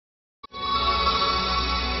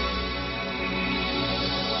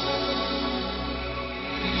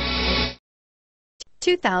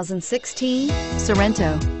2016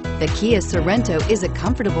 Sorento. The Kia Sorento is a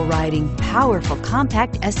comfortable riding, powerful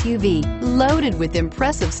compact SUV loaded with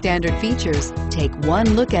impressive standard features. Take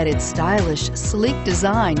one look at its stylish, sleek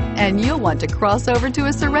design and you'll want to cross over to a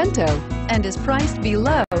Sorento, and is priced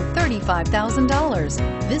below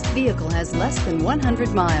 $35,000. This vehicle has less than 100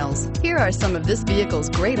 miles. Here are some of this vehicle's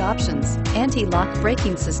great options: anti-lock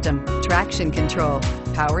braking system, traction control,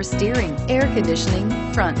 power steering, air conditioning,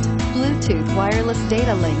 front, Bluetooth wireless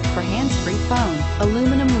data link for hands-free phone,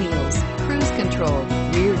 aluminum wheels, cruise control,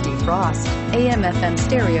 rear defrost, AM/FM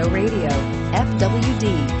stereo radio,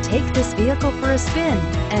 FWD. Take this vehicle for a spin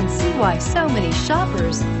and see why so many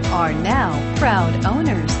shoppers are now proud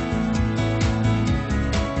owners.